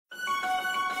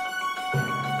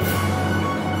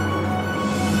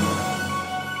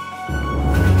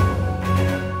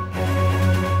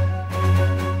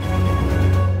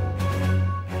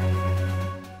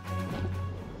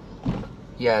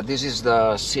Yeah, this is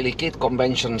the Sirikit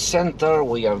Convention Center.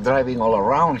 We are driving all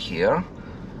around here.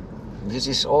 This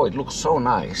is, oh, it looks so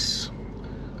nice.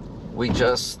 We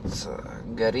just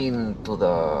get into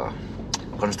the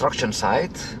construction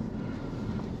site.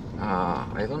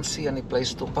 I don't see any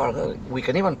place to park. We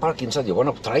can even park inside. You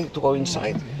want to try to go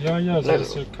inside? Yeah,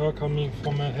 there's a car coming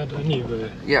from ahead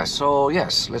anyway. Yeah, so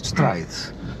yes, let's try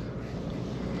it.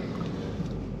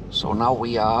 So now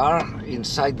we are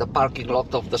inside the parking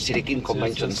lot of the Sirikit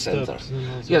Convention Center.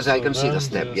 Yes, I can see the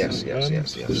step. Yes.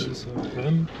 Yes,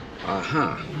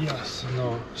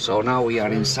 no. So now we are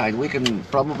inside. We can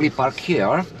probably park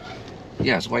here.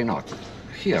 Yes, why not?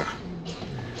 Here.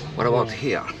 What about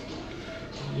here?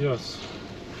 Yes.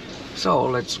 So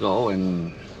let's go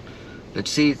and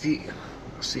let's see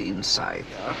inside.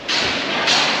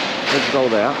 Let's go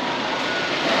there.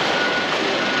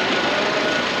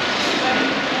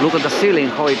 Look at the ceiling,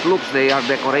 how it looks. They are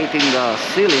decorating the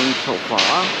ceiling so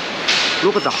far.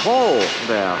 Look at the hole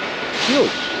there.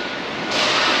 Huge.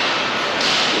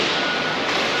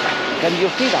 Can you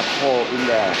see that hole in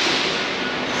there?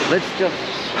 Let's just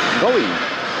go in.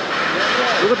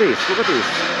 Look at this, look at this.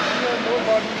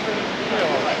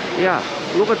 Yeah,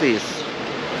 look at this.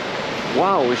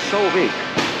 Wow, it's so big.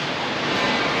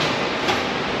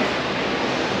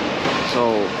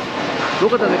 So,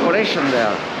 look at the decoration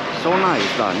there. So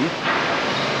nice done.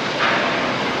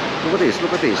 Look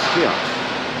at this here.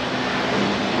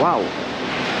 Wow.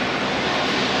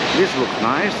 This looks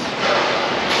nice.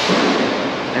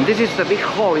 And this is the big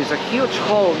hall. It's a huge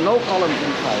hall, no columns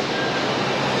inside.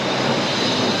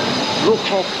 Look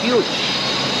how huge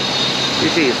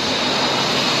it is.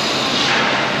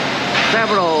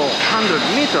 Several hundred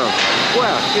meters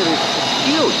square. Here is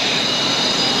huge.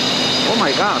 Oh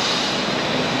my God.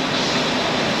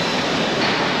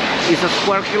 It's a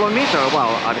square kilometer.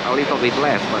 Well, a little bit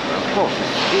less, but of course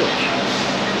it's huge.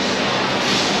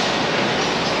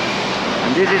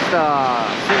 And this is the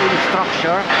ceiling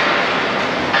structure.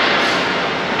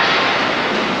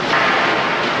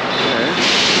 Okay.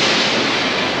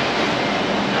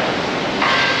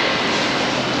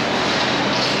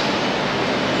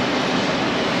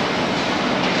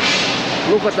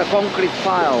 Look at the concrete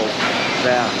piles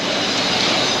there.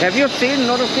 Have you seen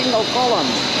not a single column?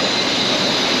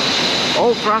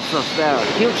 All trusses there,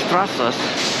 huge trusses,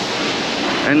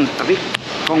 and a big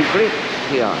concrete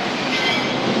here.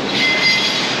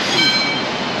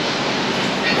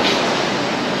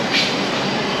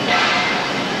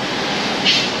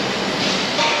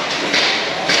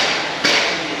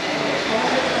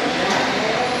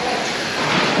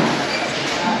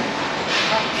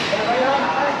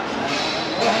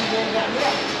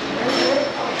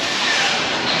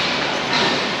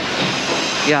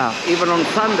 Yeah, even on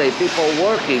Sunday, people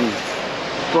working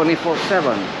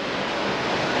 24/7.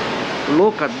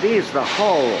 Look at this, the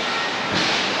hall.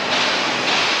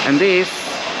 And this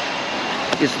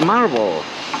is marble.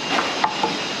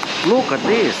 Look at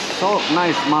this, so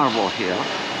nice marble here.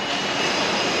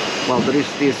 Well, there is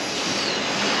this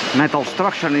metal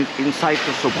structure inside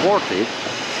to support it.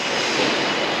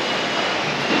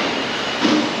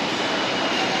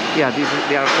 Yeah,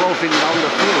 they are closing down the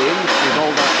ceiling with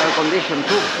all the air-conditioned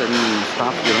tubes and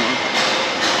stuff, you know.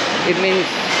 It means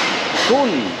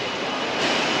soon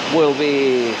we'll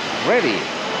be ready.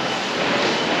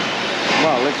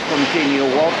 Well, let's continue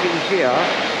walking here.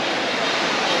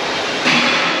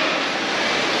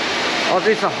 Oh,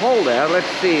 there's a hole there.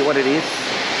 Let's see what it is.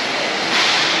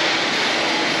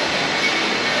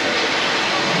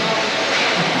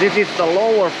 This is the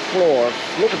lower floors.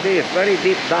 Look at this, very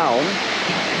deep down.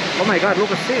 Oh my God, look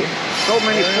at this. So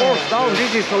many floors down.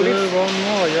 This is a little one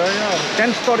more.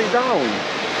 10-story down.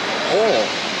 Oh,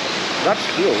 that's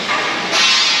huge.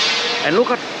 And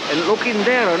look in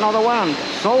there, another one.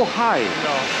 So high.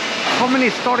 How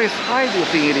many stories high do you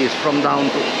think it is from down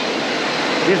to?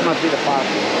 This must be the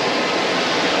parking.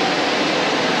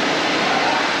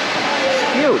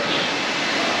 Huge.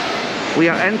 We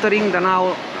are entering the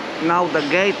now the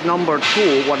gate number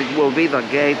 2. What it will be the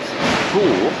gate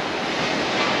 2.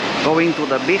 Going to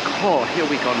the big hall. Here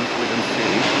we can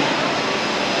see.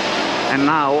 And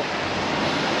now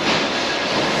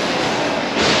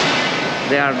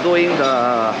they are doing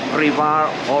the rebar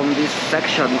on this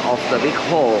section of the big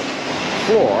hall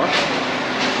floor.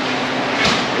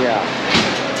 Yeah.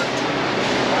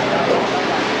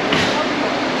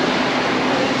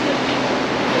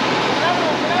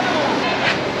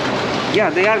 Yeah,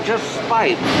 they are just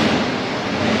pipes.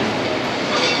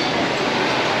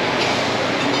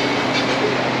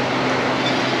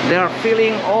 They are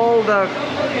filling all the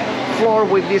floor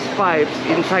with these pipes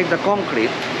inside the concrete.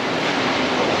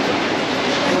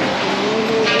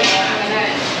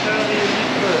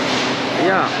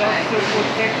 to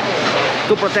protect it.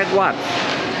 To protect what?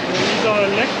 These are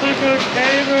electrical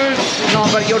cables. No,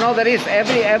 but you know there is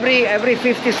every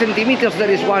 50 centimeters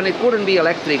there is one. It couldn't be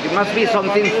electric. It must be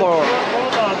something for.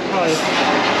 Solar type.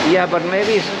 Yeah, but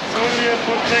maybe. It's only a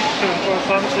protection for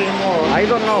something more. I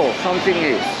don't know. Something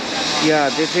is. Yeah,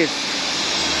 this is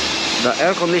the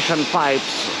air conditioned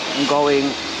pipes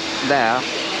going there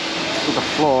to the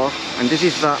floor, and this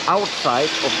is the outside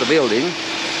of the building.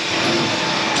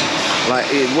 Like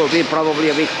it will be probably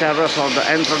a big terrace or the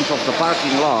entrance of the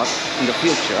parking lot in the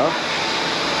future.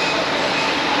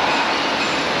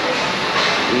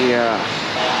 Yeah.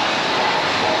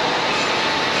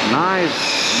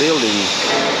 Nice building.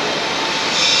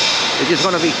 It is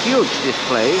going to be huge, this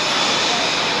place.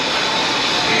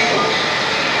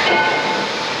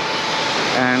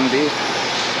 And this,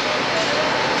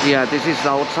 yeah, this is the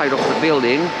outside of the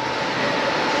building.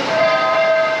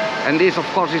 And this, of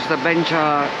course, is the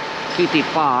Bencha Kitty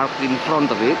Park in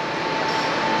front of it.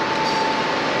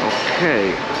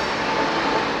 Okay.